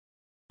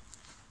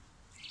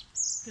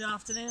Good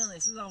afternoon on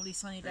this lovely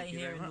sunny day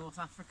here in North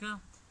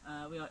Africa.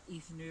 We are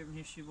Ethan, Ruben,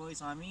 History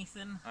Boys. I'm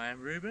Ethan. I am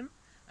Ruben,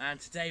 and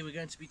today we're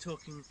going to be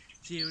talking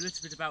to you a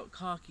little bit about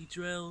khaki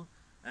drill,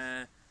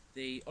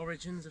 the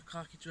origins of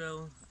khaki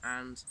drill,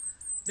 and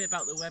a bit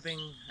about the webbing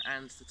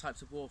and the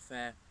types of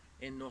warfare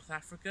in North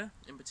Africa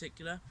in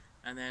particular.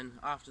 And then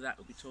after that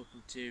we'll be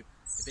talking to you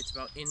a bit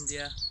about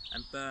India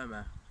and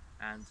Burma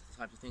and the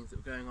types of things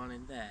that were going on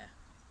in there.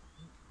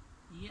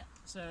 Yeah,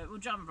 so we'll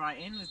jump right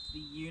in with the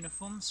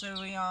uniform. So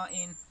we are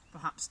in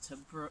perhaps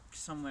Tobruk,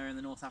 somewhere in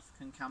the North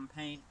African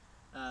campaign.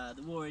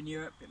 The war in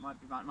Europe, it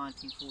might be about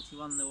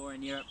 1941, the war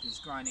in Europe is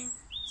grinding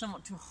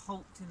somewhat to a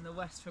halt in the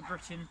west for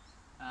Britain.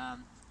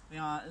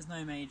 There's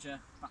no major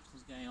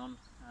battles going on.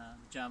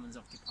 The Germans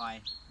occupy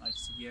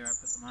most of Europe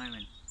at the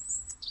moment.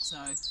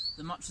 So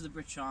much of the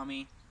British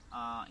Army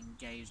are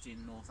engaged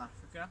in North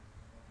Africa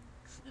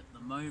at the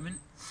moment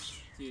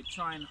to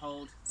try and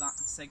hold that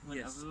segment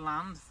of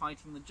land,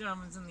 fighting the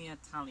Germans and the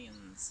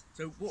Italians.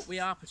 So what we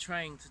are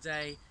portraying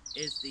today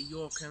is the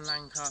York and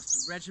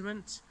Lancaster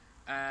Regiment.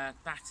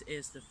 That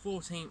is the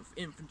 14th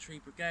Infantry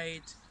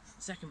Brigade,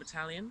 2nd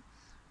Battalion,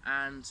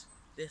 and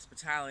this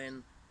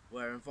battalion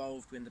were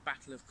involved in the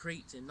Battle of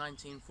Crete in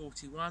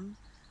 1941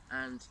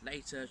 and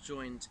later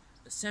joined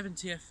the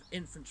 70th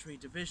Infantry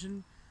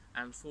Division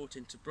and fought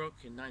in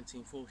Tobruk in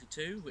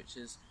 1942, which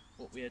is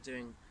what we are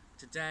doing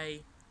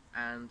today.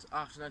 And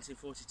after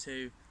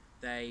 1942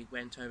 they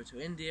went over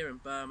to India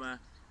and Burma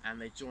and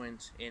they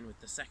joined in with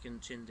the 2nd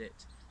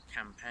Chindit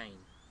campaign.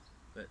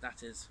 But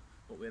that is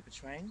what we're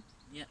portraying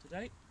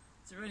today.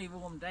 It's a really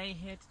warm day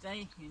here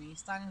today in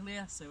East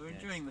Anglia, so we're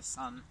enjoying the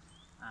sun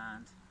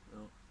and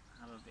we'll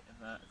have a bit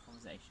of a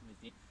conversation with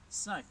you.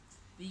 So,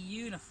 the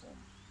uniform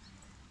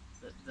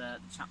that the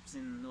chaps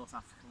in North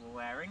Africa were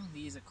wearing,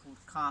 these are called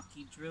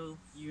khaki drill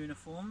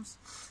uniforms.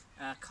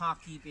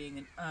 Khaki being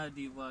an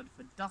Urdu word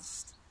for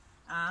dust.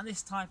 And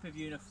this type of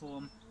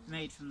uniform,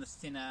 made from the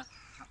thinner,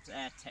 perhaps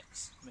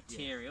Airtex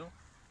material,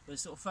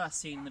 was sort of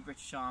first seen in the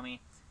British Army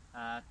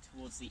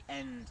towards the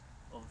end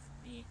of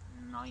the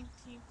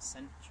 19th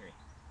century.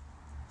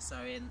 So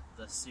in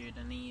the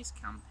Sudanese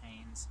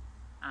campaigns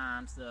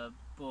and the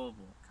Boer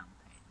War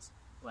campaigns,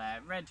 where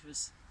red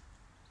was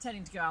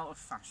tending to go out of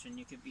fashion,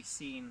 you could be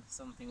seen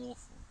something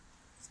awful,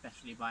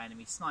 especially by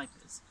enemy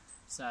snipers.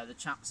 So the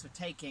chaps were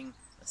taking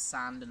the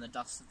sand and the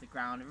dust of the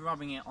ground and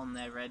rubbing it on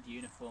their red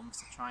uniforms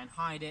to try and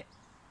hide it.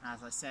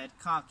 As I said,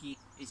 khaki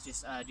is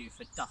just Urdu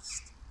for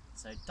dust,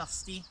 so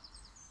dusty.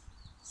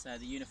 So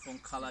the uniform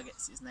colour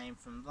gets its name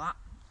from that.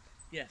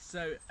 Yes,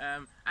 so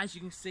as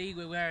you can see,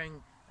 we're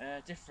wearing a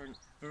different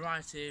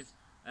variety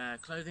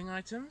of clothing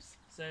items.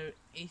 So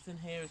Ethan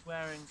here is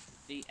wearing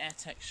the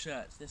Airtex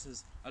shirt. This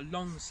is a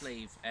long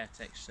sleeve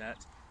Airtex shirt,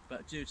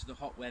 but due to the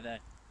hot weather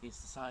he's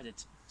decided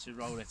to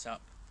roll it up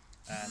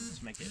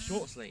to make it a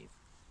short sleeve.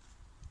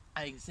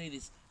 And you can see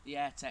the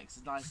Airtex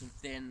is nice and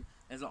thin.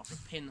 There's lots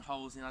of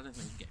pinholes in. I don't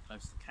think we can get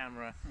close to the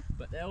camera,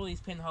 but all these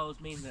pinholes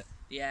mean that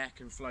the air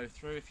can flow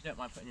through. If you don't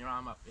mind putting your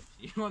arm up if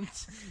you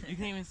want, you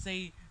can even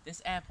see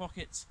this air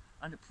pocket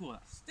under. Poor,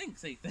 that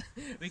stinks, Ethan.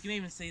 We can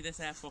even see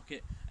this air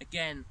pocket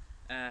again.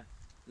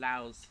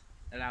 Allows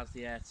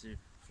the air to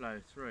flow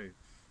through.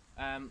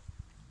 On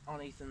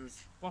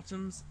Ethan's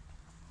bottoms,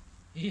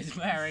 he is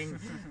wearing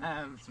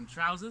some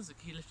trousers.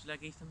 Can you lift your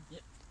leg, Ethan?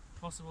 Yep.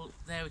 Possible.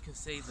 There we can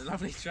see the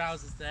lovely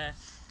trousers there.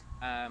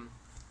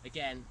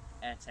 Again,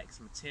 Airtex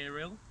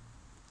material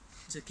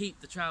to keep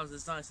the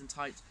trousers nice and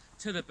tight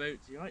to the boot.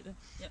 You right there?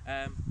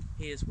 Yep.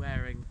 He is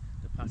wearing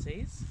the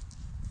puttees.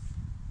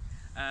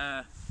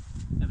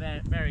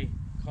 Very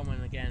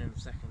common again in the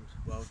Second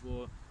World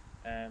War.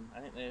 I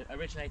think they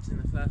originated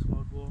in the First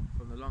World War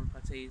from the long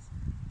puttees,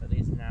 but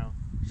these are now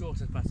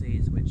shorter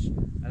puttees, which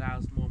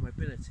allows more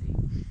mobility.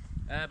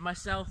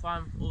 Myself,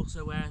 I'm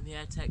also wearing the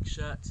Airtex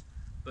shirt,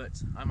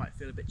 but I might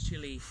feel a bit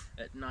chilly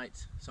at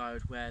night, so I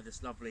would wear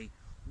this lovely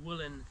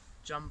woolen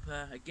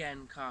jumper,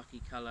 again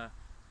khaki colour,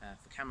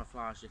 for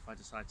camouflage if I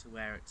decide to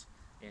wear it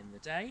in the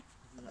day.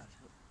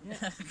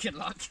 Good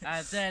luck.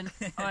 Then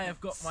I have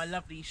got my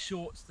lovely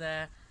shorts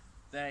there.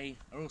 They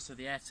are also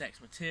the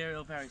Airtex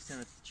material, very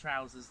similar to the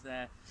trousers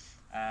there.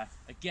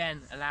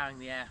 Again, allowing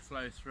the air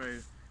flow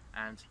through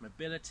and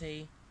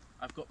mobility.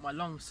 I've got my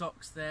long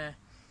socks there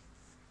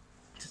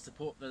to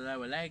support the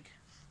lower leg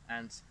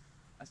and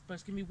I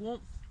suppose give me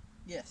warmth.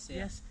 Yes.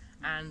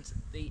 And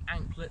the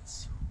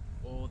anklets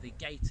or the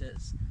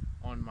gaiters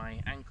on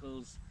my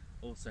ankles,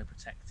 also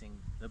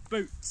protecting the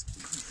boots.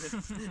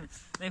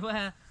 They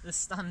wear the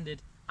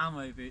standard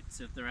ammo boots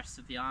of the rest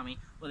of the army,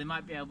 or they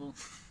might be able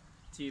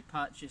to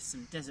purchase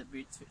some desert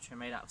boots which are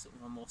made out of sort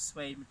of a more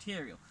suede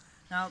material.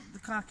 Now the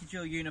khaki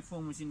drill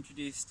uniform was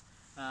introduced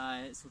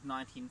sort of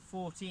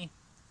 1940,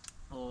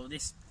 or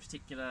this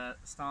particular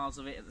styles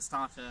of it at the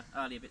start of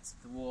earlier bits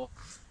of the war,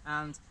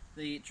 and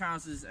the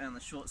trousers and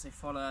the shorts, they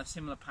follow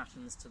similar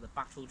patterns to the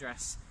battle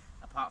dress,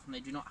 apart from they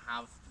do not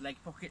have leg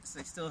pockets.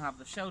 They still have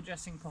the shell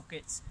dressing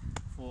pockets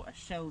for a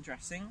shell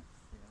dressing.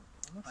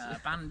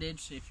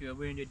 Bandage, if you were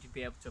wounded you'd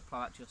be able to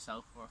apply that to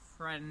yourself or a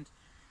friend,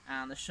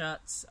 and the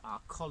shirts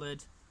are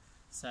collared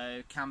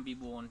so can be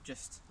worn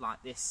just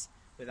like this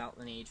without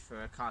the need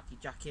for a khaki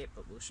jacket,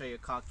 but we'll show you a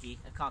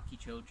khaki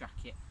chill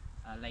jacket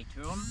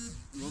later on.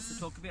 We'll also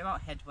talk a bit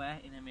about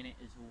headwear in a minute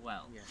as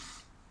well.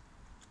 Yes.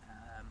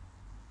 I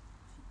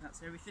think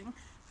that's everything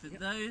for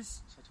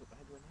those. Shall I talk about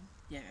headwear now?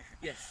 Yeah.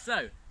 Yes,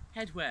 so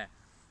headwear.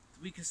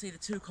 We can see the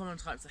two common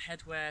types of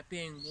headwear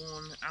being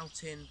worn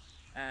out in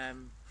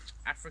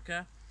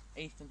Africa.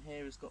 Ethan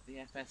here has got the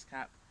FS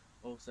cap,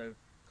 also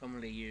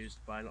commonly used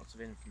by lots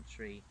of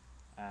infantry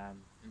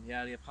in the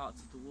earlier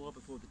parts of the war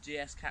before the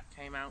GS cap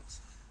came out,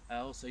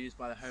 also used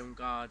by the Home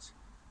Guard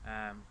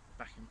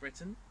back in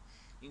Britain.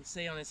 You can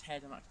see on his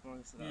head, I might borrow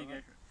this.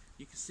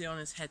 You can see on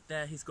his head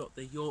there he's got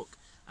the York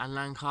and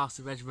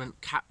Lancaster Regiment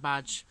cap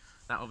badge.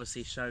 That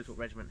obviously shows what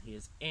regiment he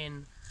is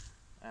in,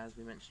 as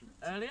we mentioned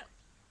earlier.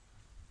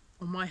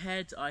 On my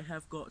head I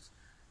have got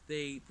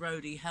the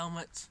Brodie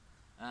helmet,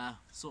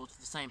 sort of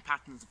the same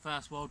pattern as the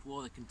First World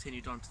War. They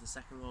continued on to the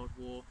Second World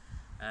War.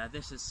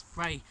 This is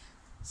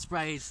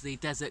sprays the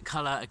desert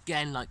colour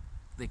again, like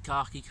the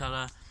khaki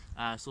colour.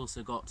 It's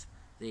also got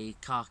the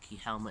khaki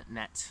helmet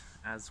net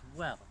as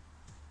well.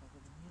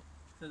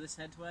 For this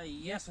headwear,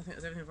 yes, I think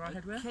that's everything for our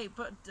headwear. Okay,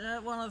 but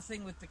one other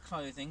thing with the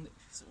clothing that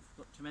we sort of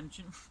forgot to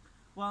mention,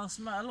 whilst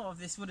a lot of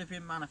this would have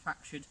been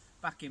manufactured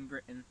back in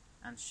Britain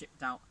and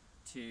shipped out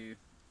to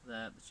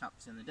the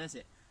chaps in the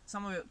desert,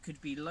 some of it could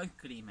be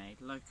locally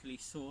made, locally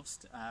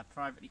sourced,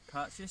 privately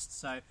purchased.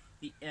 So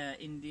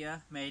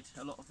India made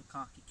a lot of the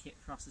khaki kit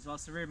for us as well.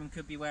 So Ruben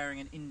could be wearing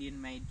an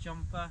Indian-made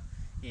jumper.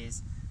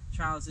 His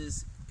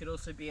trousers could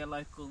also be a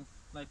local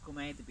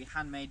made. They'd be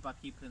handmade by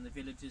people in the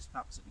villages,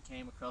 perhaps, that we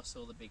came across,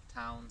 all the big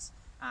towns,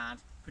 and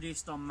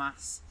produced en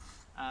masse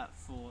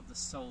for the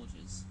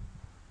soldiers.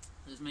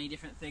 There's many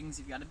different things.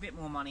 If you had a bit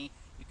more money,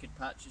 you could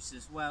purchase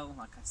as well.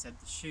 Like I said,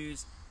 the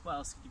shoes. What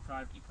else could you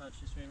privately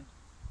purchase, Ruben?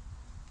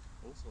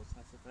 All sorts,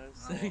 I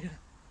suppose.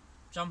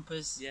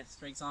 Jumpers, yes,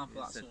 for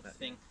example, that sort of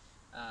thing,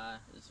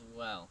 as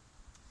well.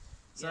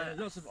 So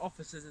lots of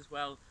officers as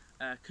well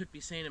could be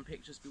seen in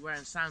pictures be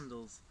wearing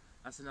sandals.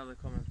 That's another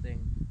common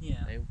thing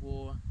they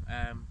wore.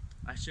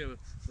 I sure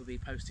we'll be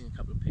posting a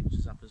couple of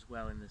pictures up as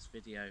well in this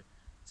video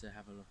to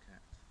have a look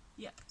at.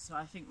 Yeah, so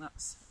I think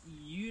that's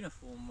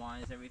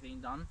uniform-wise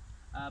everything done.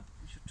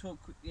 We should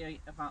talk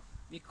quickly about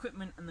the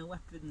equipment and the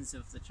weapons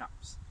of the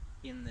chaps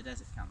in the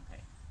desert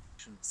campaign.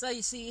 So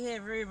you see here,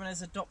 Ruben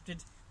has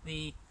adopted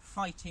the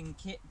fighting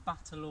kit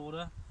battle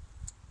order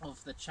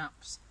of the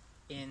chaps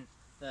in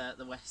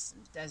the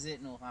Western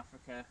Desert, North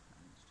Africa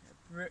and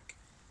Brook.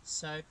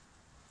 So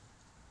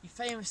you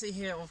famously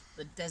hear of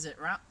the Desert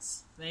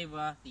Rats. They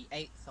were the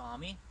 8th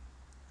Army,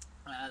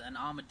 an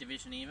armoured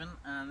division even,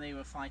 and they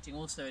were fighting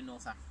also in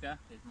North Africa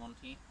with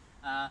Monty.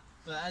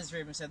 But as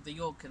Ruben said, the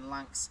York and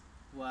Lancs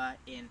were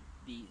in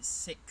the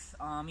 6th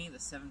Army, the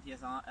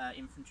 70th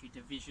Infantry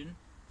Division,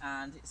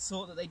 and it's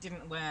thought that they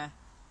didn't wear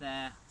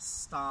their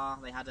star.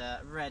 They had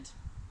a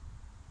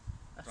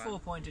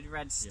 4-pointed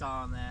red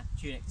star on their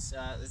tunics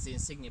as the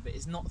insignia, but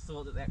it's not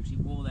thought that they actually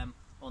wore them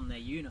on their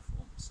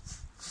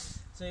uniforms.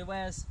 So he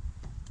wears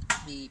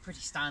the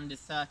pretty standard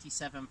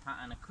 37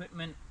 pattern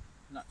equipment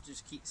that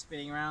just keeps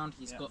spinning around.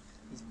 He's got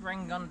his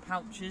Bren gun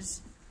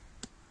pouches.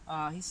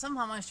 He's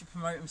somehow managed to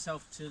promote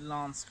himself to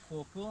Lance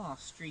Corporal, our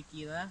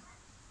streaky there.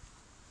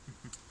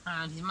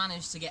 And he's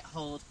managed to get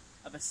hold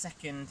of a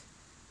second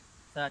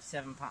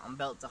 37 pattern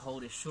belt to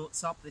hold his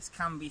shorts up. This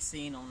can be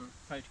seen on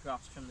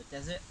photographs from the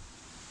desert.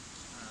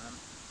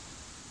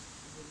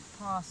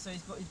 So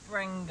he's got his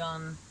Bren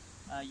gun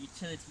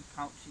utility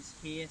pouches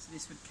here. So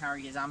this would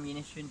carry his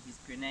ammunition, his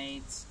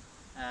grenades,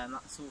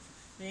 that sort of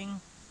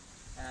thing.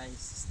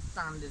 His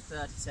standard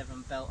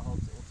 37 belt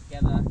holds it all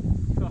together.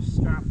 Cross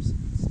straps,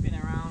 spin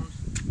around.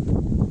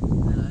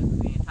 Hello,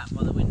 being attacked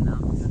by the wind now.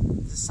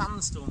 There's a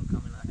sandstorm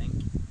coming, I think.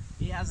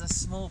 He has a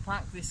small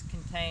pack. This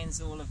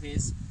contains all of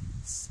his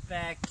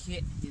spare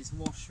kit, his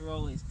wash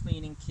roll, his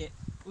cleaning kit.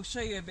 We'll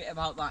show you a bit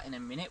about that in a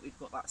minute. We've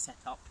got that set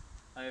up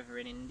over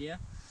in India.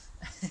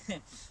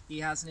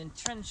 He has an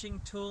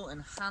entrenching tool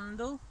and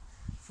handle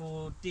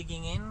for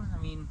digging in.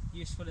 I mean,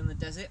 useful in the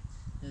desert.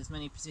 There's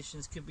many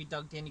positions could be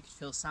dug in. You could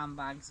fill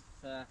sandbags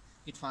if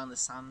you'd find the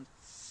sand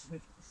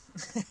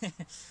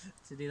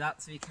to do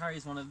that. So he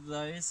carries one of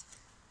those.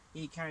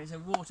 He carries a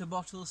water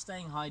bottle.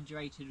 Staying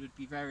hydrated would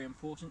be very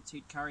important. So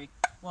he'd carry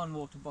one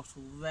water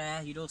bottle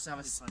there. You'd also have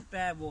a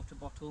spare water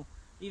bottle.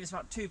 Leave us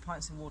about 2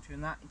 pints of water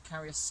in that. He'd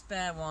carry a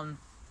spare one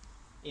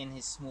in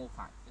his small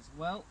pack as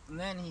well. And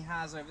then he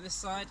has over this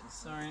side,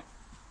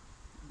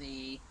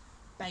 the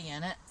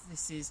bayonet.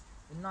 This is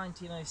the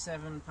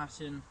 1907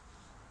 pattern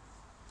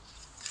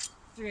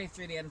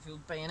 303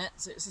 Enfield bayonet.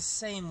 So it's the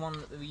same one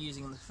that they were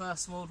using in the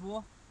First World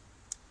War,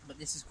 but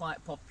this is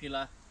quite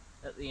popular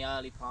at the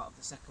early part of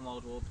the Second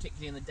World War,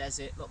 particularly in the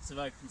desert. Lots of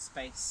open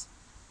space.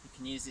 You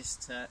can use this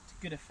to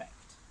good effect.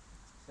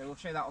 So we'll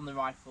show that on the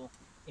rifle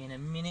in a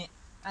minute.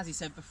 As he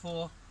said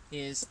before,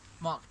 his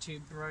Mark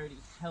II Brodie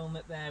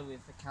helmet there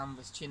with the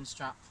canvas chin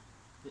strap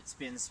that's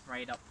been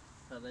sprayed up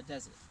for the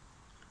desert.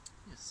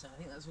 So I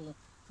think that's all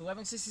for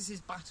weapons. This is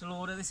his battle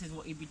order. This is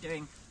what he'd be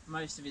doing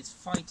most of his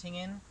fighting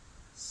in.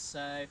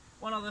 So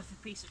one other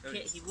piece of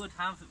kit he would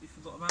have that we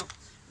forgot about,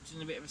 which is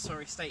in a bit of a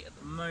sorry state at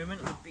the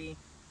moment, would be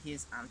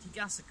his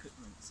anti-gas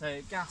equipment.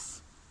 So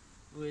gas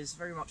was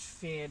very much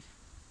feared.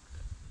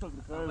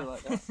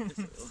 Like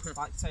that.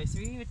 Like so. So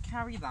he would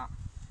carry that.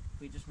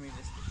 If we just move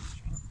this bit of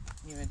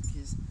string,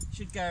 because it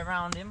should go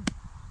around him.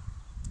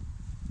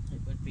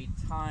 It would be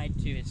tied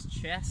to his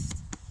chest,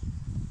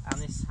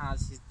 and this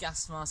has his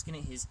gas mask in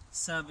it, his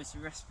service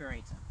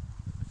respirator.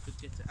 Could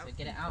get it out. So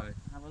get it out and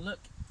have a look.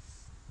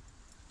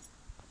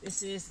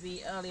 This is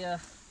the earlier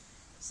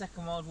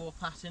Second World War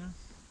pattern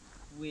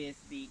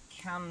with the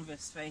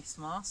canvas face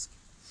mask,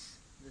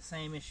 the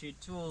same issued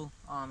to all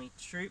army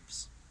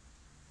troops,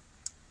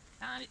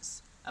 and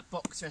it's a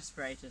box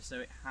respirator,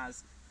 so it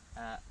has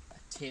a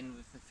tin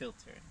with the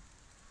filter in,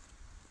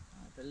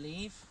 I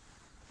believe.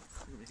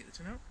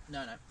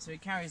 No. So he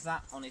carries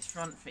that on his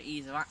front for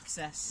ease of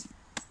access.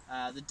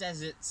 The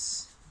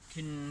deserts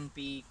can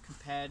be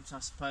compared, I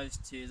suppose,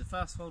 to the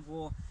First World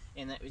War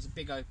in that it was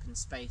big open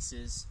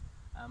spaces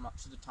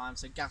much of the time.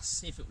 So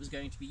gas, if it was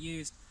going to be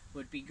used,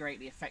 would be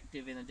greatly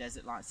effective in a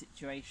desert-like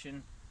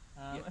situation.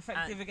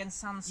 Effective against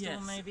sandstorm,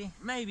 yes, maybe?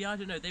 Maybe, I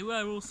don't know. They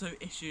were also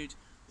issued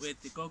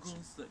with the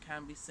goggles that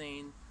can be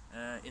seen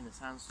in the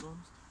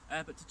sandstorms.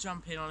 But to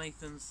jump in on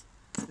Ethan's,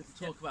 to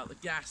talk about the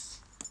gas,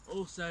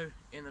 also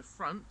in the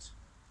front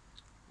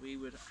we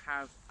would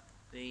have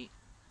the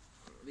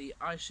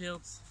eye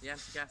shields, the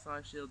anti-gas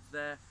eye shields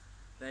there.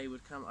 They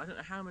would come, I don't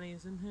know how many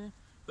is in here,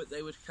 but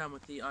they would come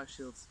with the eye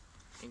shields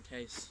in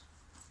case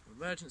of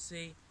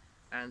emergency,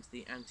 and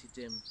the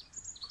anti-dim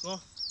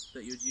cloth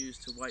that you'd use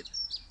to wipe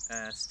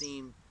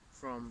steam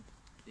from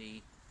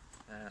the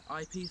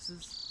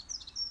eyepieces.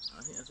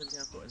 I think that's everything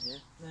I've got in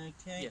here.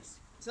 Okay. Yes.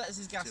 So that's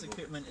his gas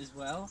equipment as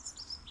well.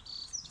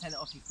 Take it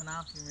off you for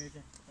now, if you remove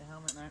your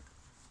helmet now.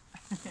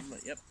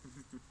 Yep.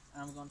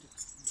 And we're going to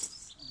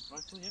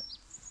rifle, yep.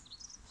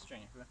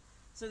 String everywhere.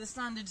 So the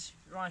standard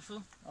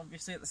rifle,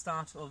 obviously at the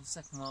start of the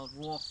Second World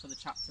War for the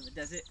chaps in the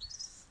desert,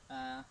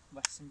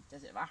 Western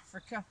Desert of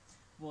Africa,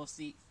 was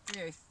the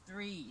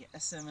 303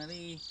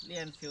 SMLE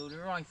Lee-Enfield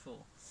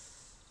rifle.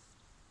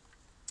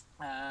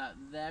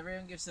 There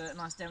everyone gives a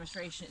nice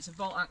demonstration. It's a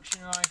bolt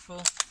action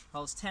rifle,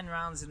 holds 10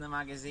 rounds in the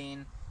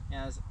magazine, it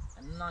has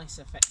a nice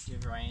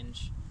effective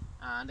range,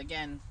 and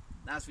again,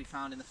 as we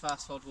found in the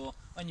First World War,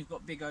 when you've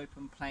got big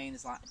open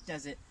plains like a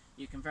desert,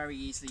 you can very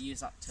easily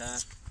use that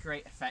to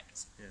great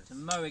effect, to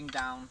mowing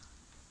down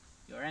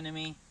your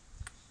enemy.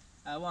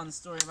 One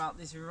story about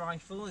this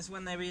rifle is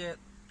when they were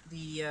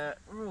the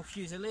Royal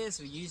Fusiliers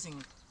were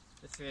using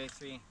the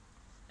 303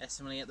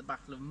 SMLE at the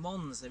Battle of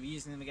Mons. They were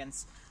using them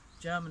against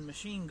German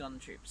machine gun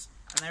troops,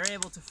 and they were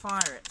able to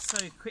fire it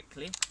so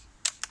quickly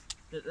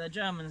that the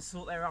Germans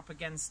thought they were up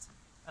against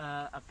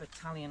a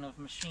battalion of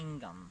machine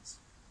guns.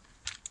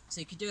 So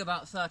you could do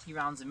about 30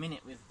 rounds a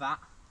minute with that.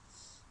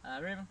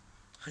 Ruben?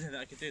 I don't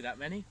think I could do that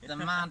many. The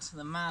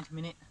mad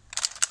minute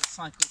to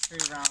cycle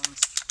through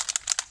rounds.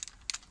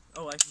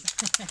 Oh, I can.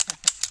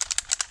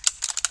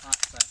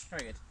 That's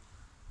very good.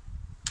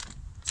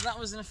 So that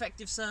was an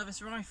effective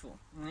service rifle,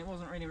 and it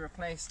wasn't really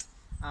replaced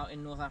out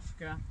in North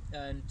Africa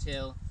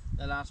until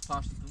the last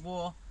part of the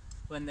war,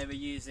 when they were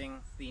using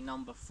the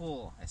number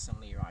 4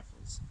 SMLE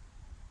rifles.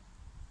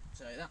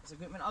 So that was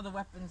equipment. Other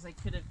weapons they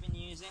could have been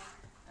using,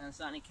 and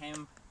certainly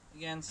came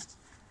against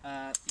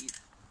the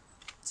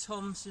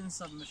Thompson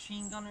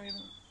submachine gunner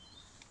even.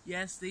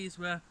 Yes, these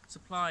were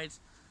supplied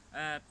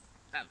at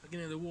the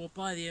beginning of the war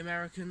by the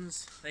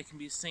Americans. They can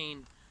be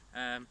seen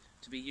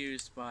to be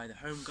used by the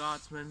Home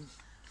Guardsmen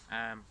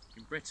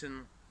in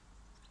Britain,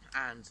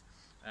 and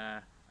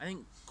I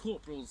think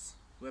corporals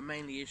were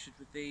mainly issued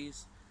with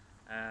these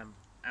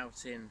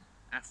out in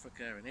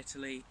Africa and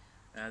Italy.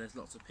 There's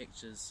lots of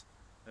pictures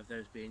of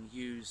those being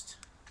used.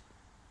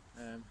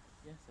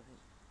 Yes, I think.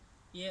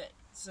 Yeah,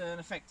 it's an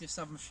effective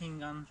submachine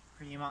gun,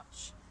 pretty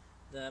much.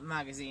 The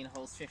magazine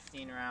holds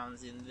 15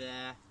 rounds in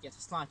there. You get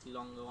a slightly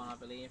longer one, I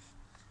believe.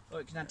 Or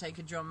it can then take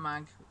a drum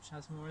mag, which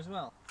has more as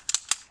well.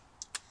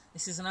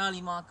 This is an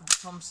early mark of the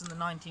Thompson, the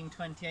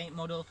 1928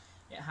 model.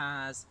 It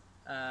has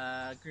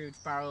a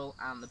grooved barrel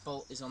and the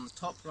bolt is on the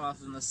top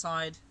rather than the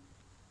side.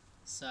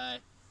 So,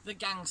 the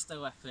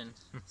gangster weapon,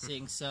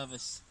 seeing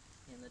service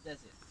in the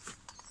desert.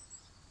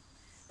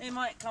 They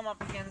might come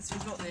up against,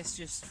 we've got this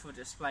just for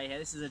display here,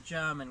 this is a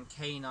German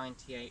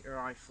K98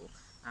 rifle,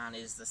 and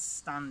is the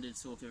standard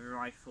sort of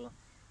rifle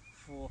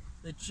for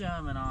the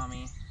German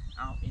army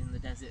out in the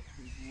desert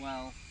as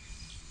well.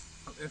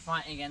 We're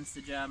fighting against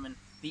the German,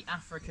 the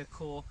Afrika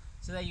Korps,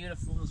 so their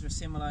uniforms were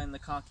similar in the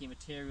khaki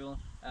material,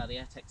 the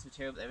Airtex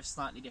material, but they were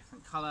slightly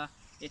different colour.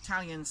 The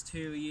Italians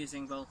too were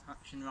using bolt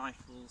action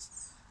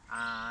rifles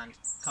and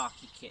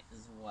khaki kit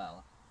as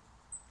well.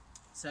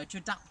 So to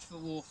adapt for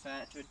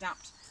warfare,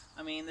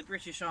 I mean, the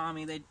British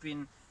Army, they'd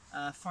been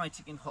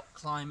fighting in hot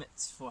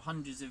climates for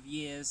hundreds of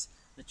years.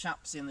 The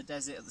chaps in the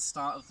desert at the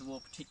start of the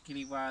war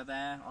particularly were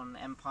there on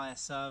Empire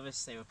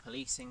service. They were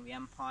policing the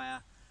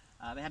Empire.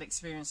 They had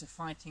experience of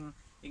fighting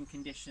in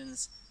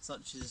conditions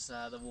such as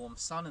the warm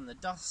sun and the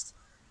dust.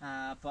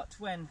 But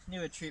when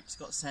newer troops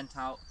got sent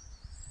out,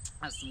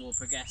 as the war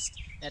progressed,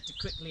 they had to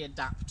quickly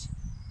adapt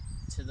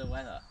to the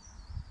weather.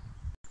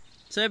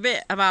 So a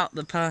bit about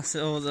the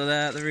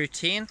the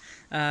routine.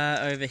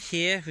 Over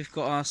here we've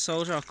got our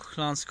soldier, our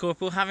Lance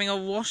Corporal, having a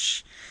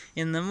wash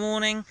in the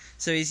morning.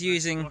 So he's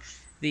using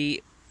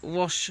the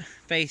wash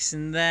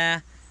basin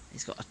there.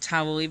 He's got a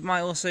towel. He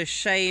might also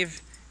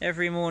shave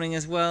every morning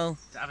as well.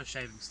 To have a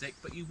shaving stick,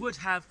 but you would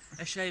have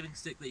a shaving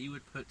stick that you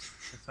would put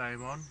the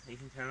foam on. You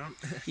can carry on.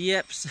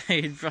 Yep, so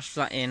you'd brush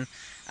that in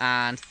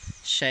and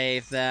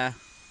shave there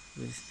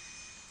with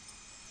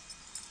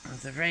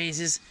the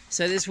razors.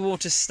 So this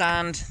water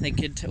stand, they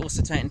could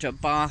also turn it into a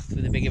bath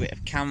with a bigger bit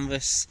of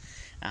canvas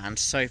and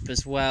soap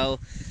as well.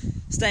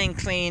 Staying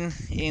clean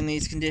in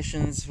these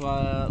conditions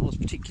was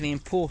particularly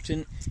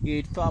important.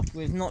 You'd put up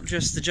with not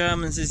just the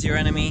Germans as your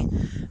enemy,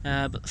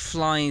 but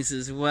flies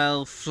as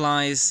well,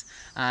 flies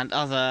and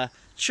other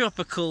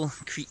tropical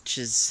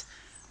creatures.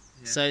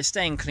 Yeah. So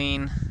staying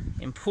clean,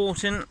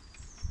 important.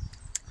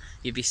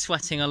 You'd be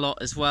sweating a lot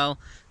as well,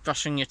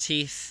 brushing your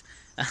teeth,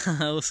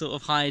 all sort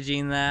of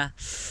hygiene there.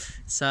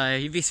 So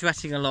you'd be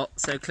sweating a lot,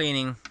 so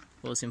cleaning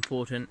was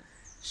important.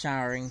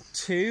 Showering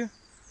too.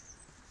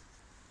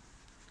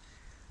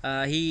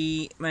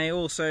 He may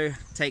also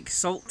take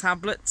salt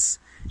tablets,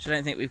 which I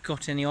don't think we've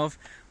got any of,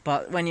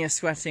 but when you're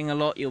sweating a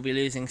lot you'll be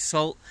losing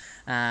salt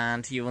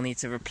and you will need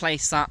to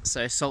replace that,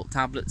 so salt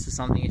tablets are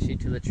something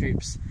issued to the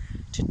troops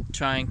to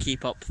try and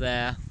keep up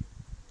their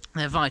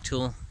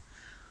vital,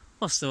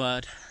 what's the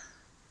word?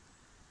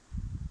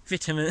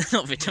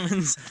 Not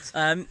vitamins,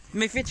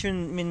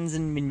 vitamins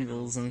and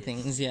minerals and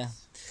things, yeah.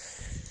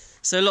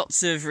 So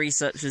lots of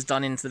research was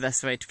done into the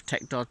best way to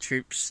protect our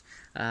troops.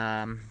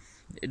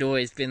 It'd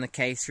always been the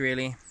case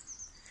really,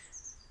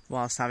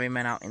 whilst having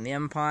men out in the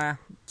Empire.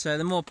 So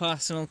the more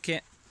personal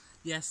kit.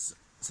 Yes,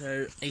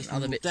 so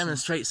other bits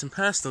demonstrate some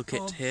personal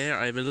kit here,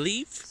 I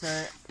believe.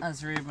 So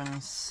as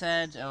Ruben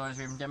said, or as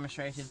Ruben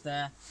demonstrated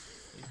there,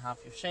 you have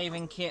your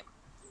shaving kit,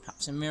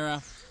 perhaps a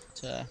mirror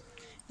in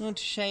order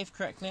to shave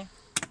correctly.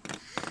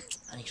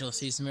 And you can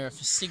also use the mirror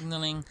for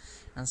signalling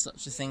and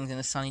such things in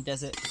a sunny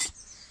desert.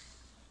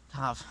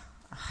 Have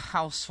a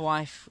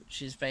housewife,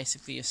 which is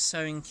basically a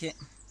sewing kit.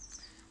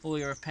 All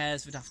your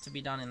repairs would have to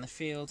be done in the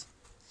field.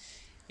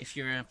 If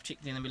you're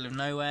particularly in the middle of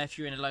nowhere, if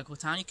you're in a local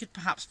town, you could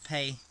perhaps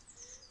pay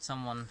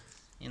someone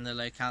in the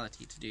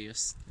locality to do your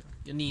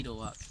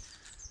needlework.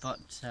 But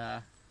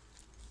for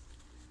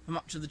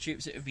much of the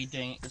troops it would be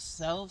doing it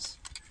themselves.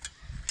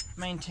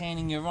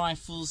 Maintaining your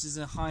rifles is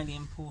a highly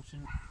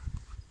important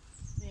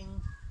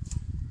thing.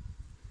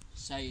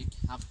 So you'd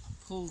have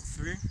a pull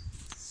through.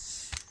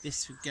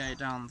 This would go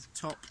down the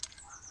top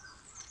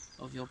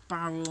of your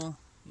barrel.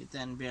 You'd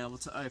then be able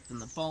to open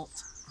the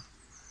bolt.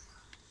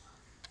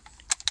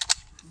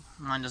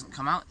 Mine doesn't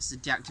come out, it's a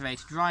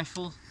deactivated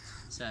rifle,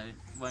 so it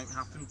won't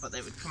happen, but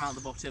they would come out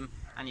the bottom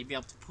and you'd be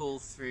able to pull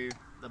through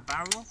the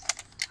barrel.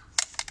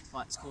 That's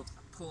why it's called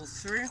a pull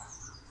through.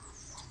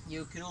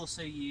 You could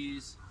also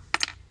use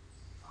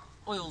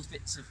oiled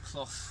bits of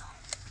cloth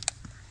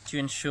to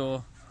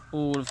ensure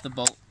all of the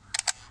bolt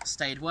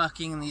stayed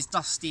working. In these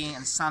dusty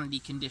and sandy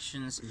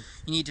conditions,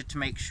 you needed to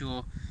make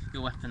sure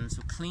your weapons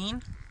were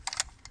clean.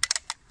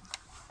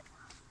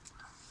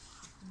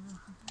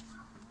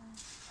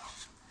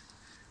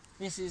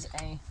 This is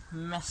a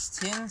mess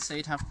tin, so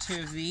you'd have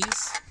 2 of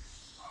these.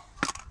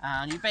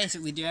 And you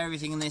basically do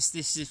everything in this.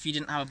 This, if you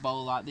didn't have a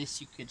bowl like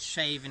this, you could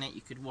shave in it, you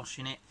could wash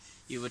in it,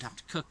 you would have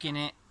to cook in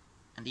it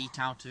and eat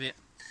out of it.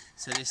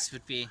 So this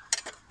would be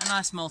a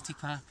nice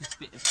multi-purpose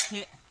bit of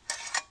kit.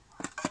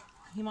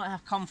 You might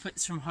have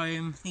comforts from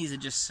home. These are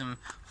just some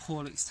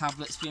Horlicks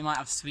tablets, but you might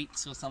have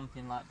sweets or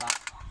something like that.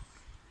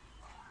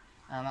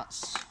 And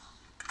that's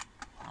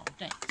out of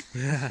date.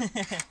 Yeah.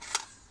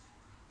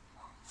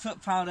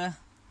 Foot powder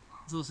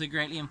is also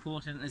greatly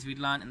important, as we'd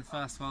learnt in the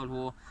First World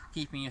War,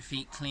 keeping your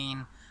feet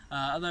clean.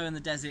 Although in the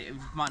desert you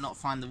might not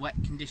find the wet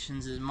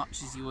conditions as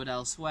much as you would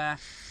elsewhere,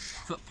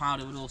 foot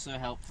powder would also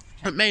help.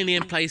 But mainly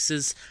in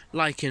places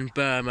like in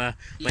Burma,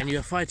 when you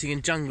were fighting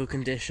in jungle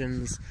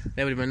conditions,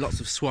 there would have been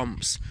lots of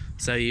swamps,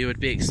 so you would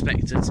be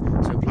expected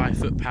to apply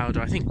foot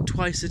powder, I think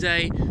twice a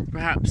day,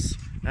 perhaps,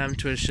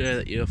 to ensure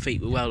that your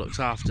feet were well looked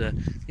after.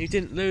 You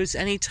didn't lose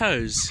any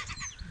toes.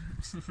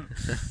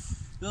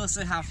 We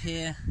also have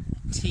here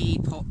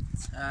teapot,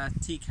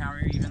 tea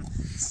carrier even,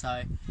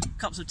 so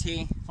cups of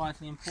tea,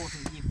 vitally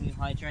important, keeping you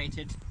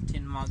hydrated.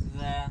 Tin mug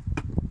there.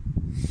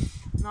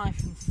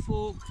 Knife and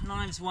fork.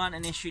 Knives weren't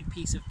an issued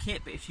piece of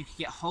kit, but if you could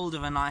get hold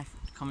of a knife,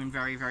 it would come in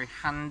very, very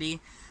handy.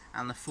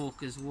 And the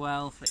fork as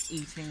well for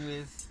eating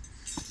with.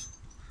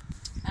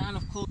 And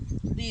of course,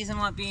 these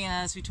might be,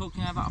 as we're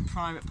talking about a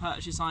private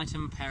purchase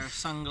item, a pair of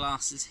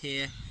sunglasses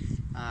here.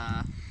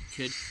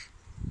 Could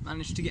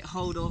manage to get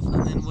hold of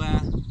and then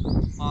wear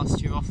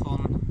whilst you're off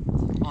on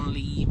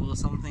leave or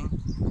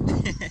something.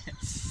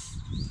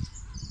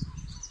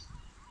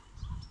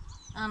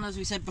 And as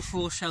we said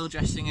before, shell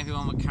dressing,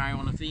 everyone would carry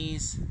one of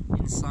these.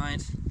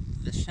 Inside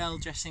the shell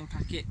dressing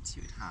packet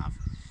you would have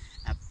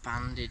a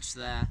bandage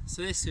there.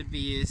 So this would be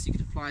used, you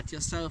could apply it to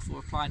yourself or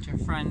apply it to a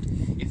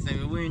friend if they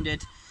were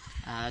wounded.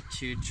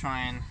 to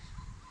try and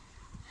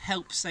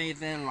help save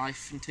their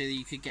life until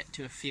you could get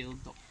to a field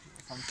or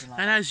something like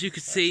that. And as you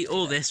could see,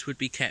 all this would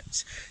be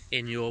kept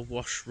in your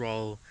wash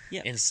roll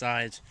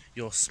inside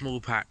your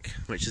small pack,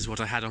 which is what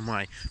I had on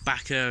my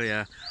back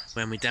earlier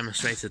when we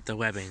demonstrated the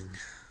webbing.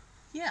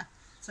 Yeah,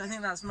 so I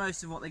think that's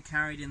most of what they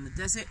carried in the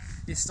desert.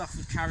 This stuff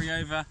would carry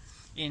over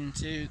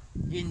into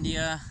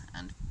India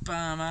and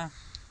Burma.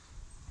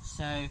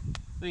 So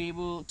we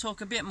will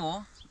talk a bit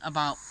more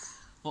about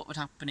what would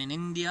happen in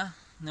India.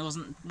 There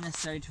wasn't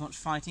necessarily too much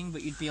fighting,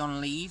 but you'd be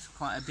on leave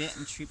quite a bit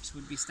and troops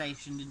would be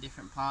stationed in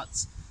different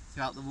parts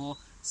throughout the war.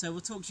 So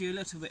we'll talk to you a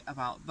little bit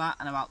about that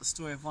and about the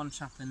story of one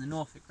chap in the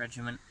Norfolk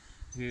Regiment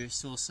who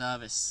saw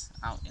service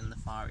out in the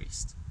Far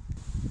East.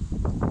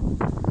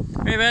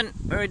 Ruben,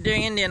 we're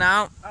doing India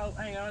now. Oh,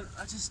 hang on,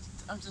 I'm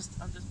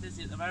just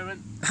busy at the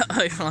moment.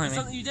 Oh, blimey.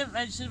 Something you didn't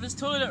mention was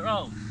toilet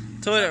roll.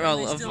 Toilet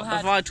roll, a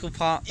vital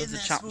part of the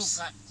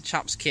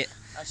chap's kit.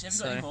 Actually, have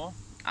you got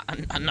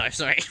any more? No,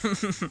 sorry.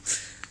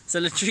 So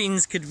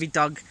latrines could be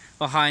dug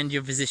behind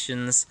your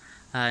positions,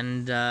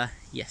 and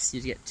yes,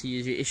 you'd get to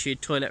use your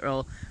issued toilet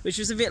roll, which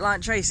was a bit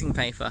like tracing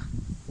paper.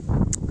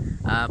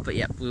 But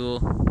yeah, we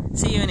will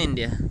see you in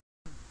India.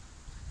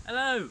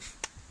 Hello,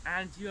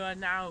 and you are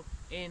now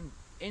in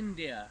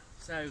India.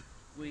 So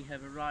we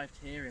have arrived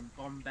here in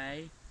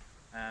Bombay.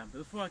 But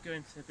before I go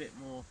into a bit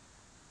more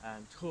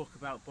talk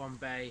about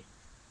Bombay,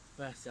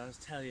 firstly I'll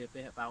just tell you a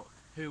bit about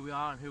who we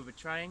are and who we're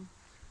training.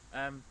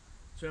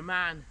 So a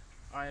man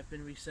I have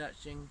been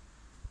researching,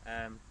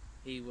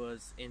 he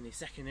was in the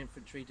 2nd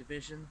Infantry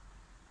Division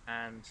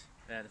and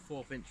the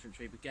 4th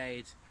Infantry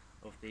Brigade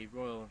of the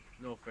Royal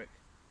Norfolk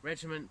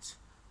Regiment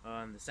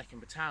on the 2nd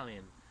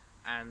Battalion,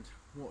 and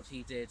what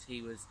he did,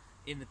 he was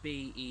in the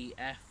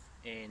BEF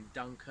in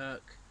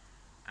Dunkirk,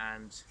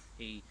 and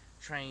he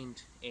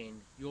trained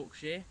in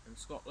Yorkshire and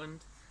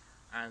Scotland,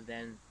 and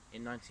then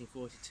in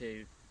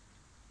 1942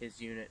 his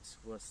unit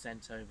was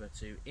sent over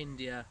to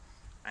India,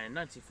 and in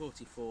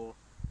 1944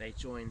 they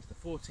joined the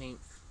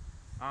 14th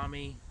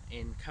Army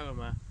in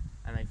Burma,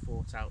 and they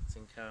fought out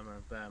in Burma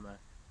and Burma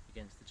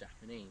against the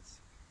Japanese.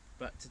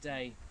 But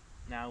today,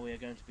 now we are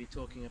going to be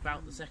talking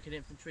about the 2nd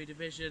Infantry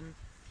Division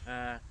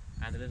and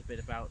a little bit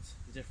about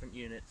the different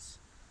units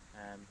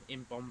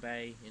in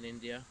Bombay, in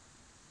India.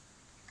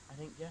 I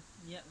think, yeah?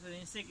 Yeah, so the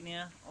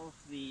insignia of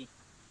the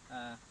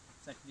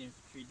 2nd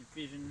Infantry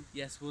Division,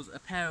 yes, was a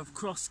pair of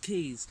cross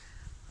keys,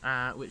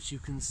 which you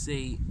can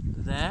see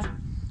there.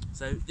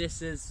 So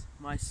this is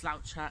my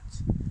slouch hat,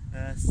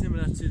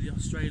 similar to the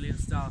Australian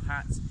style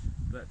hat,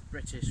 but the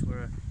British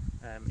were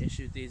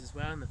issued these as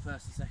well in the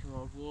First and Second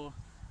World War.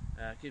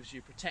 Gives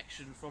you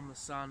protection from the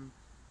sun,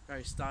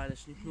 very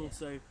stylish, and you can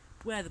also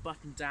wear the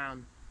button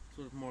down,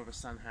 sort of more of a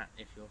sun hat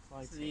if you're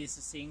fighting. So these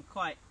are seen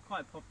quite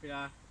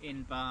popular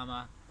in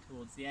Burma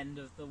towards the end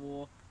of the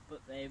war,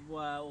 but they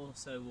were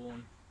also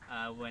worn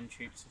when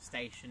troops were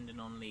stationed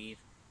and on leave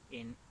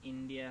in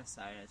India,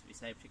 so as we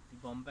say, particularly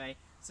Bombay.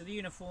 So the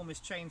uniform has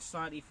changed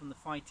slightly from the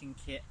fighting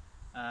kit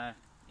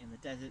in the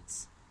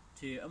deserts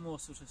to a more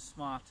sort of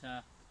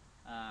smarter,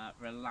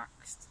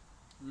 relaxed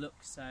look.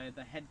 So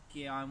the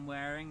headgear I'm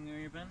wearing,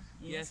 Ruben?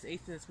 Yes,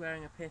 Ethan is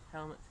wearing a pith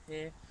helmet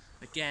here,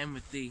 again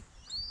with the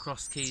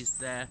cross keys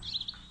there.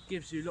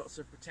 Gives you lots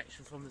of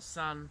protection from the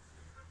sun,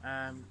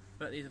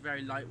 but these are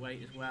very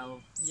lightweight as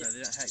well, so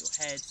they don't hurt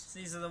your head. So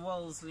these are the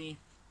Wolseley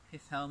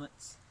pith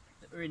helmets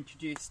that were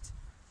introduced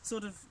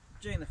sort of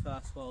during the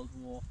First World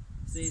War.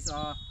 So these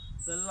are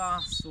the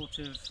last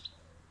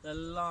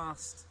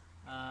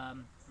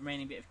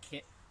remaining bit of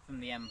kit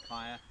from the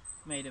Empire,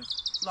 made of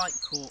light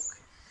cork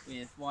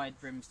with wide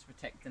brims to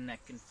protect the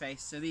neck and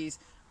face. So these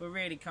were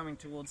really coming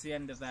towards the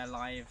end of their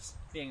lives,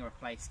 being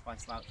replaced by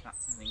slouch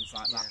hats and things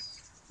like that.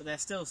 But they're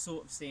still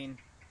sort of seen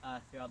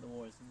throughout the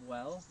war as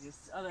well.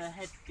 This other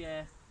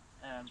headgear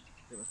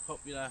that was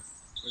popular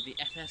were the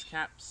FS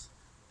caps.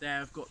 There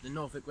I've got the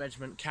Norfolk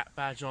Regiment cap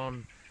badge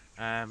on,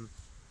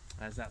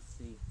 as that's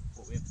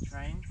what we have to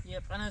train.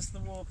 Yep, and as the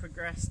war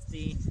progressed,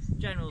 the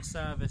General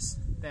Service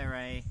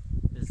beret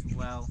as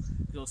well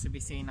could also be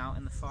seen out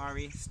in the Far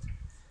East,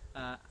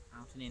 out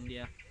in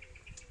India.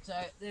 So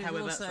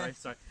however, also...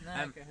 sorry.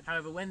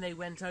 However, when they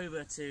went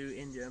over to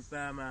India and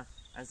Burma,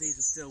 as these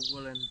are still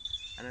woolen,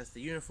 and as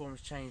the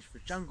uniforms changed for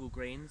jungle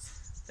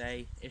greens,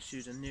 they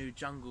issued a new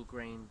jungle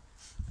green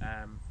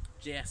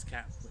GS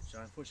cap, which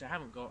I unfortunately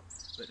haven't got,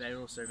 but they're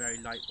also very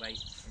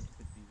lightweight and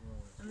could be worn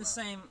as And well.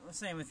 the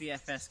same with the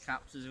FS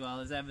caps as well.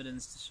 There's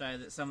evidence to show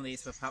that some of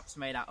these were perhaps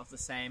made out of the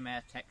same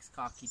Airtex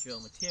khaki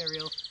drill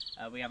material.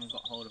 We haven't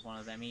got hold of one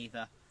of them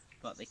either,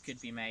 but they could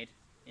be made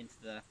into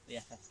the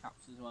FS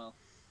caps as well.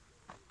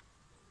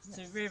 Yes.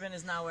 So Ruben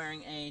is now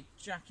wearing a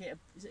jacket.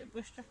 Is it a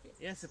bush jacket?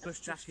 Yes, a bush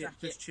jacket,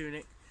 bush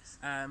tunic.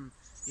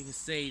 You can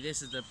see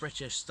this is the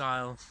British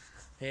style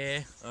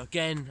here.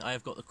 Again,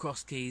 I've got the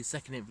cross keys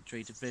 2nd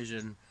Infantry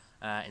Division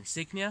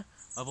insignia.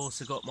 I've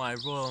also got my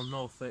Royal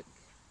Norfolk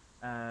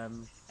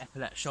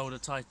epaulette shoulder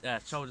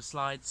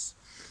slides.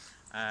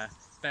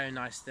 Very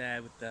nice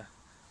there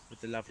with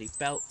the lovely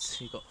belt.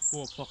 You've got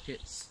 4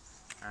 pockets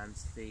and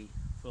the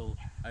full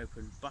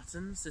open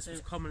buttons. This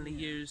was commonly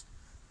used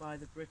by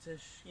the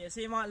British. Yeah,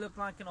 so he might look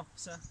like an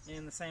officer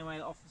in the same way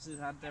that officers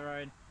had their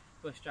own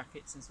bush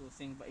jackets and sort of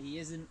thing, but he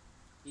isn't.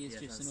 He is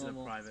just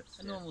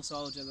a normal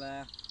soldier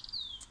there.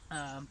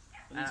 But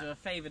these are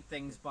favoured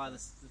things by the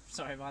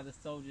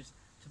soldiers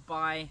to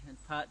buy and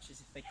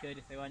purchase if they could,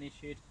 if they weren't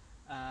issued.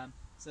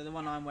 So the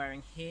one I'm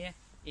wearing here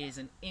is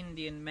an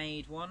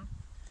Indian-made one.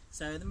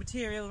 So the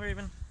material,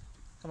 Reuben,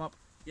 come up.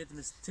 Yeah, the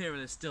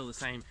material is still the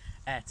same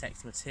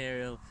Airtex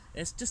material.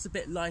 It's just a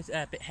bit lighter,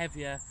 a bit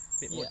heavier, a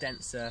bit more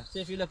denser. So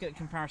if you look at the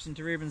comparison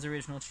to Reuben's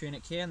original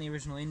tunic here and the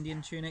original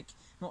Indian tunic,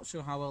 not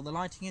sure how well the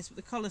lighting is, but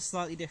the colour's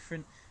slightly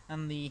different,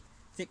 and the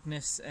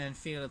thickness and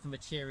feel of the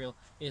material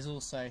is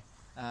also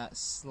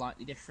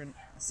slightly different,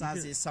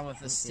 as is some of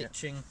the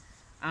stitching,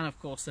 and of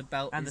course the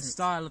belt. And the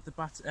style of the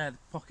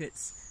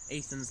pockets.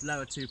 Ethan's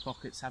lower two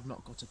pockets have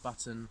not got a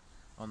button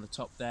on the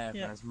top there,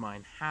 whereas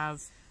mine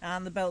have.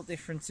 And the belt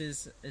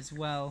differences as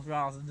well,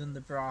 rather than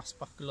the brass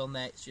buckle on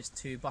there, it's just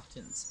two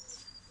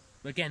buttons.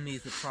 But again,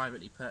 these were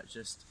privately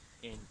purchased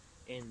in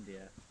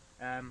India.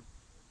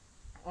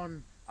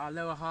 On our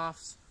lower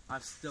halves,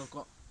 I've still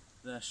got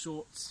the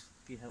shorts.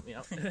 Can you help me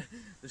out?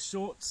 The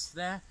shorts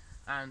there,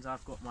 and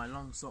I've got my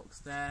long socks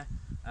there.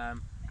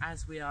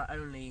 As we are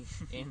only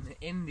in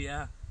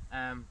India,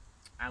 and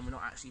we're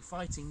not actually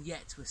fighting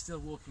yet, we're still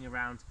walking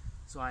around,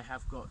 so I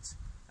have got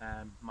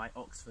my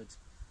Oxford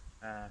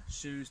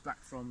shoes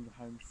back from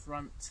the home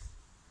front,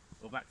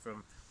 or back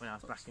from when I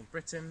was back in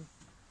Britain.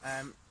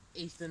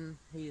 Ethan,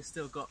 he has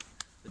still got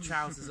the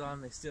trousers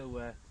on. They still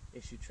were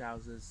issued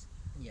trousers.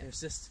 Yeah.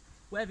 It's just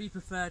whether you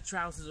prefer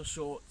trousers or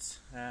shorts,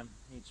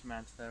 each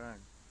man to their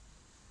own.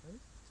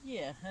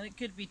 Yeah, and it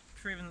could be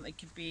proven that they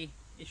could be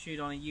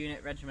issued on a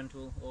unit,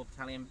 regimental or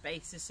battalion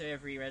basis, so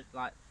every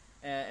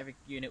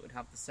unit would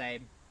have the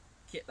same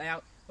kit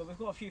layout. But we've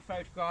got a few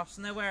photographs,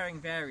 and they're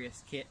wearing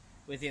various kit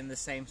within the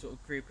same sort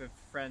of group of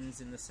friends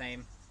in the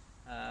same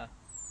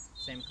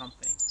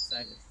company.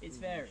 So it's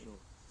varied.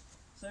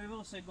 So we've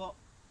also got,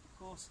 of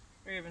course,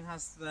 Reuben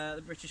has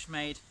the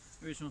British-made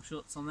original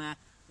shorts on there.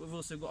 We've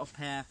also got a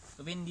pair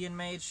of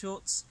Indian-made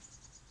shorts.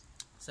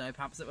 So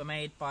perhaps that were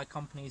made by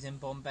companies in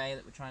Bombay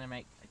that were trying to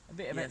make a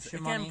bit of extra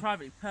money. Again,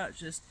 privately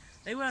purchased.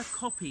 They were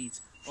copied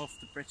off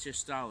the British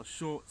style of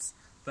shorts,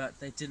 but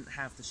they didn't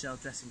have the shell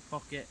dressing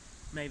pocket.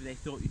 Maybe they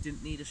thought you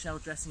didn't need a shell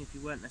dressing if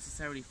you weren't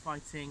necessarily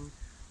fighting.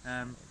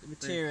 The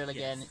material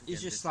again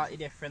is just slightly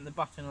different. The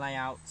button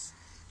layouts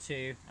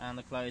too, and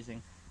the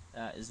clothing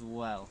as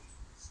well.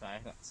 So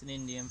that's an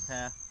Indian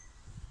pair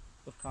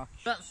of khaki.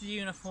 That's the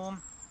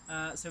uniform.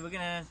 So we're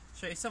going to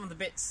show you some of the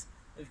bits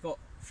we've got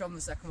from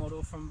the second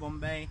model from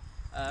Bombay.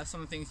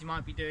 Some of the things you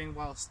might be doing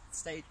whilst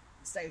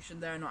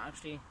stationed there, not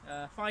actually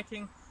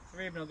fighting. So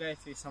Reuben will go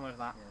through some of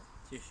that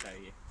to show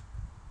you.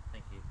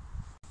 Thank you.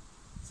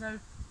 So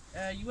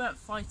you weren't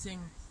fighting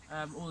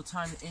all the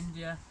time in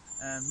India.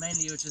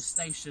 Mainly you were just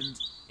stationed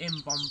in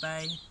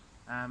Bombay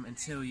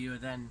until you were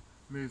then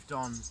moved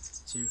on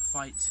to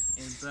fight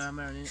in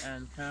Burma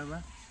and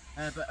Burma.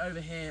 But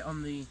over here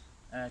on the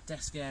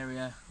desk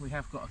area we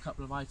have got a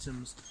couple of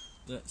items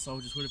that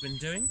soldiers would have been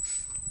doing.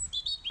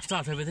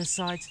 Start over this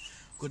side,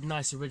 good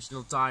nice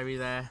original diary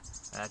there.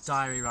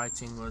 Diary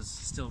writing was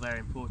still very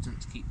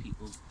important to keep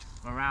people's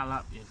morale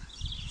up. You've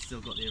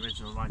still got the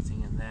original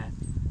writing in there,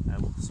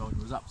 what the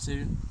soldier was up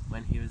to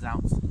when he was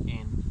out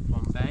in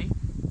Bombay.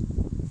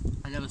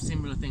 Another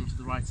similar thing to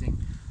the writing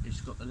is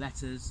you've got the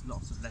letters.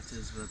 Lots of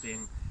letters were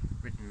being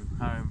written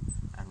home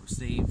and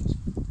received.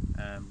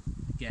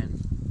 Again,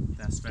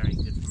 that's very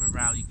good for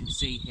morale. You can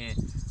see here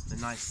the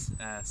nice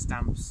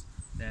stamps.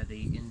 They're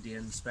the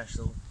Indian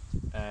special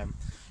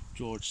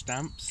George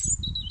stamps.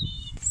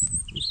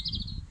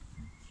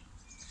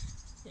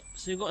 Yep.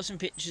 So we've got some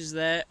pictures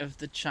there of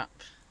the chap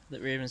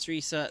that Reuben's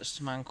researched,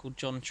 a man called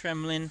John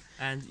Tremlin.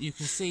 And you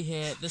can see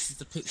here, this is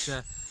the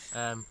picture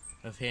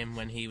of him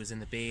when he was in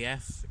the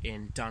BEF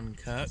in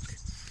Dunkirk.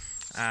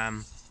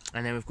 And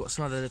then we've got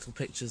some other little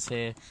pictures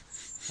here.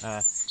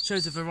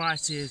 Shows a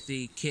variety of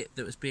the kit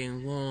that was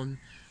being worn.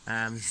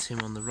 This is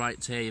him on the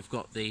right here. You've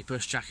got the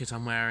bush jacket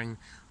I'm wearing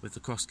with the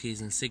cross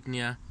keys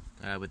insignia,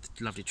 with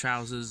the lovely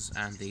trousers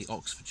and the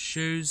Oxford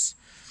shoes.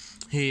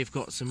 Here you've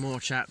got some more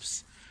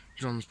chaps.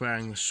 John's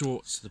wearing the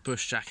shorts, the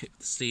bush jacket with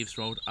the sleeves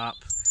rolled up.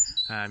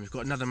 You've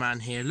got another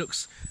man here,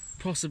 looks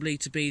possibly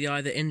to be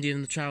either Indian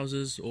in the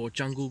trousers or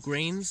jungle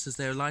greens as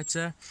they're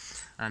lighter.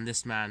 And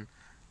this man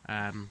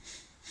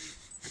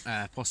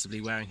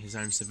possibly wearing his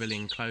own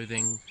civilian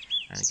clothing,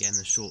 and again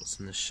the shorts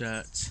and the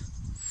shirt.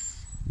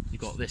 You've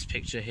got this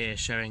picture here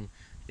showing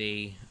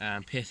the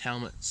pith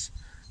helmets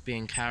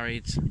being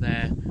carried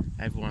there.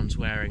 Everyone's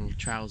wearing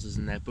trousers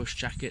and their bush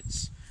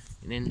jackets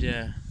in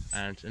India,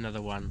 and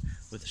another one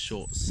with the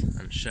shorts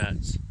and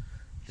shirts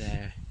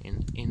there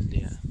in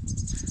India.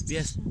 But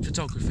yes,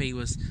 photography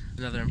was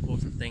another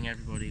important thing.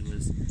 Everybody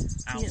was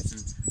out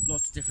and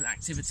lots of different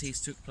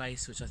activities took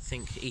place, which I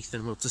think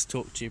Ethan will just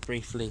talk to you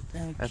briefly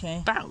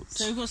about.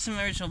 So we've got some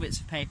original bits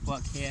of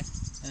paperwork here,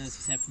 as I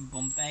said, from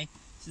Bombay.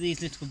 So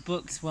these little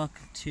books,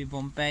 Welcome to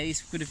Bombay,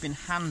 these would have been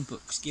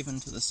handbooks given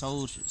to the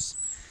soldiers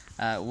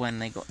when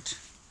they got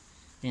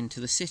into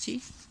the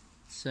city.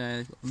 So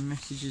they've got the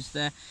messages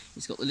there.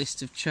 It's got the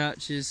list of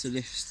churches, the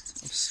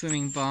list of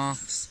swimming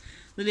baths,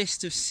 the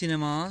list of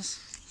cinemas,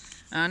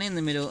 and in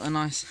the middle a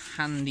nice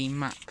handy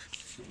map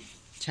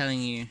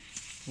telling you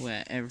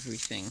where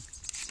everything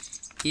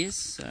is.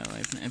 So I'll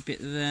open it a bit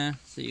there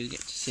so you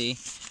get to see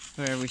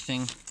where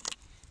everything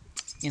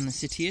in the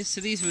city is.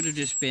 So these would have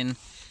just been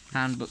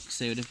handbooks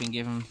they would have been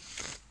given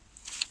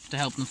to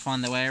help them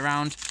find their way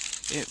around.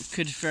 It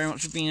could very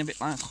much have been a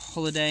bit like a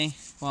holiday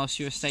whilst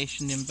you were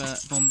stationed in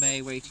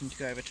Bombay waiting to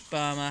go over to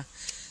Burma.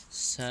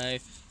 So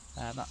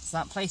that's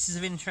that. Places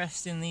of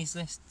interest in these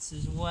lists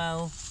as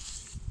well.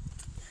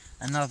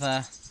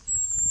 Another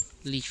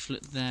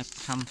leaflet there,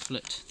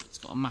 pamphlet. It's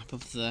got a map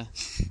of the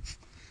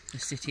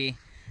city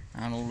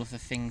and all of the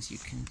things you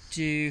can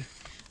do.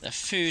 The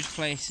food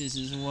places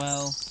as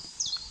well.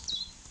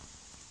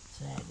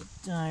 So there we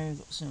go, we've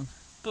got some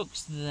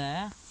books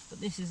there.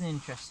 But this is an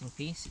interesting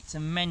piece. It's a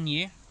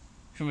menu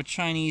from a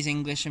Chinese,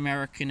 English,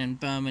 American and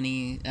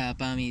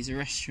Burmese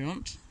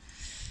restaurant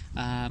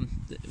that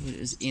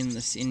was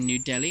in New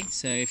Delhi.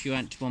 So if you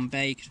went to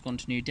Bombay, you could have gone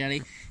to New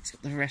Delhi. It's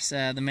got the rest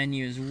the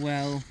menu as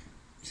well.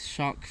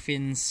 Shark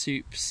fins,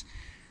 soups,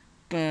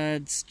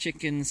 birds,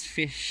 chickens,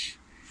 fish,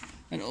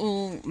 and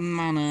all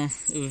manner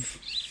of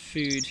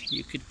food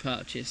you could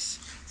purchase.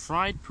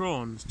 Fried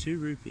prawns, 2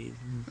 rupees.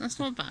 That's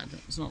not bad.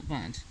 That's not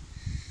bad.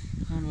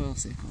 And what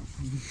else they've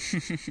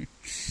got?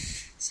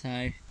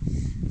 So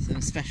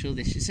some special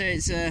dishes. So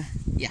it's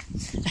yeah,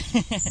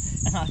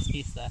 a nice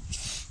piece there.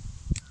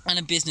 And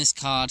a business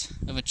card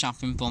of a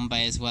chap in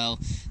Bombay as well.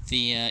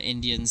 The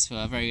Indians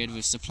were very good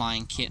with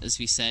supplying kit, as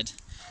we said.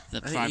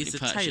 The privately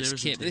purchased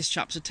kit. But this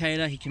chap's a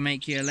tailor. He can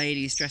make you a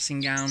lady's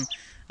dressing gown,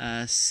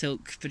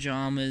 silk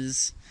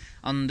pyjamas,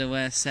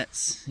 underwear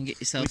sets, and get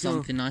yourself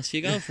something nice for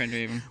your girlfriend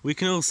even. We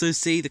can also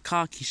see the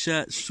khaki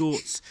shirts,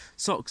 shorts,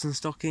 socks and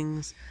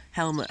stockings,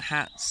 helmet,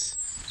 hats,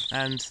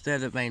 and they're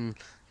the main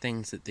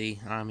things that the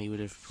army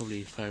would have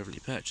probably thoroughly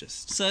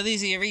purchased. So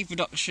these are your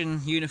reproduction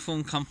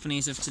uniform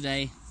companies of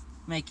today,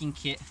 making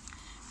kit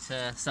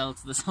to sell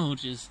to the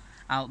soldiers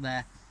out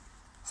there.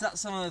 So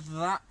that's some of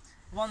that.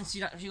 Once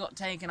you'd actually got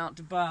taken out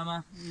to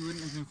Burma, you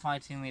wouldn't have been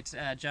fighting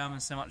the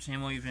Germans so much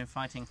anymore, you've been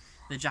fighting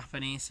the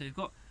Japanese. So you've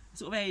got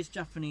sort of aged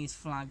Japanese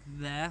flag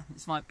there.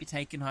 This might be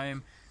taken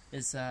home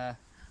as a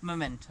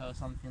memento or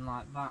something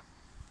like that.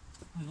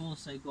 We've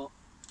also got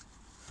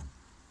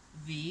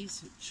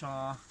these, which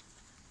are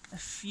a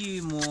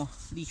few more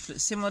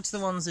leaflets similar to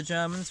the ones the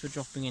Germans were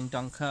dropping in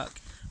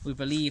Dunkirk. We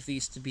believe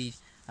these to be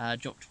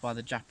dropped by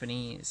the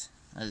Japanese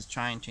as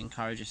trying to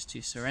encourage us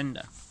to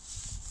surrender.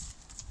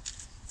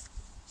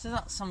 So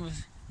that's some of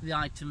the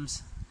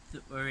items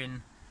that were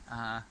in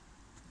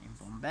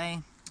Bombay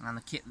and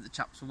the kit that the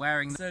chaps were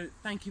wearing. So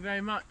thank you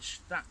very much.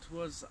 That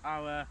was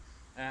our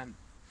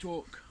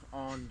talk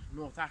on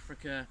North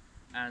Africa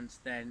and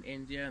then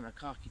India and the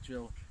khaki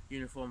drill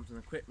uniforms and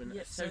equipment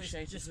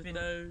associated with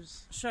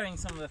those. Showing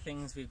some of the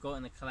things we've got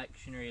in the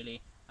collection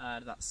really,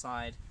 that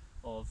side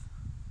of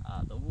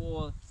the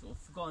war, sort of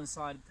forgotten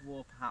side of the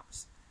war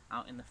perhaps,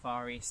 out in the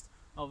Far East.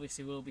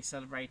 Obviously we'll be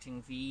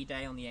celebrating VE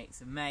Day on the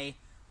 8th of May,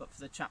 but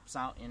for the chaps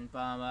out in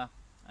Burma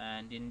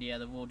and India,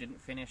 the war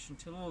didn't finish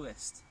until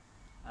August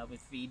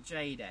with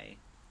VJ Day.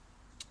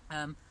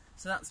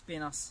 So that's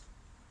been us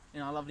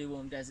in our lovely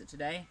warm desert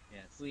today.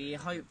 Yes. We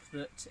hope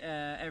that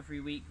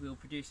every week we'll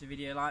produce a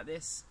video like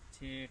this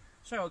to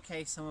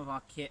showcase some of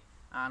our kit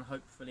and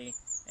hopefully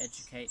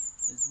educate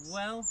as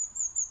well.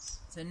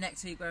 So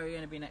next week, where are we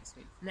going to be next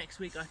week? Next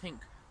week I think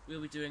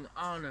we'll be doing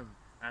Arnhem,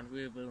 and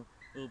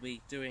we'll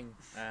be doing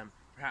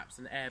perhaps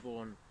an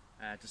airborne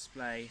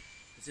display,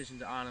 Precision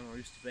to Arnhem or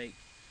Oosterbeek.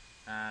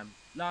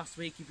 Last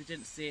week, if you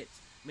didn't see it,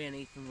 me and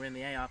Ethan were in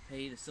the ARP,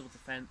 the Civil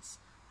Defence,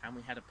 and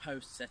we had a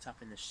post set up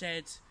in the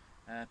shed.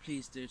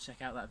 Please do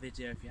check out that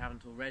video if you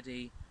haven't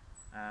already.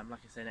 Like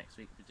I say, next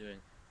week we'll be doing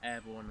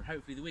airborne, and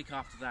hopefully the week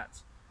after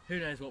that, who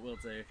knows what we'll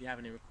do. If you have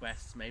any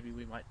requests, maybe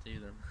we might do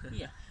them.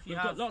 Yeah, we've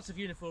got lots of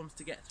uniforms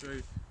to get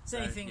through. So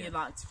anything you'd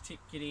like to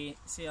particularly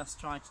see us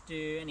try to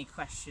do, any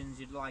questions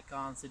you'd like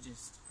answered,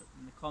 just put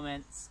them in the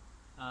comments.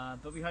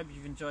 But we hope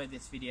you've enjoyed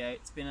this video.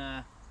 It's been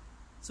a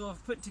sort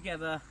of put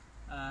together,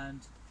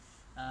 and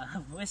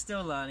we're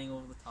still learning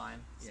all the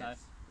time. Yes. So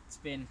it's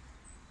been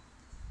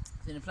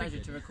a pleasure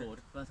to record.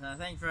 But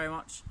thank you very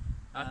much.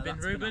 I've been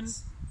Ruben.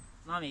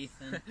 I'm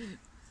Ethan.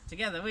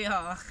 Together we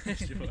are.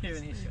 Thank you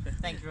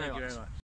very much.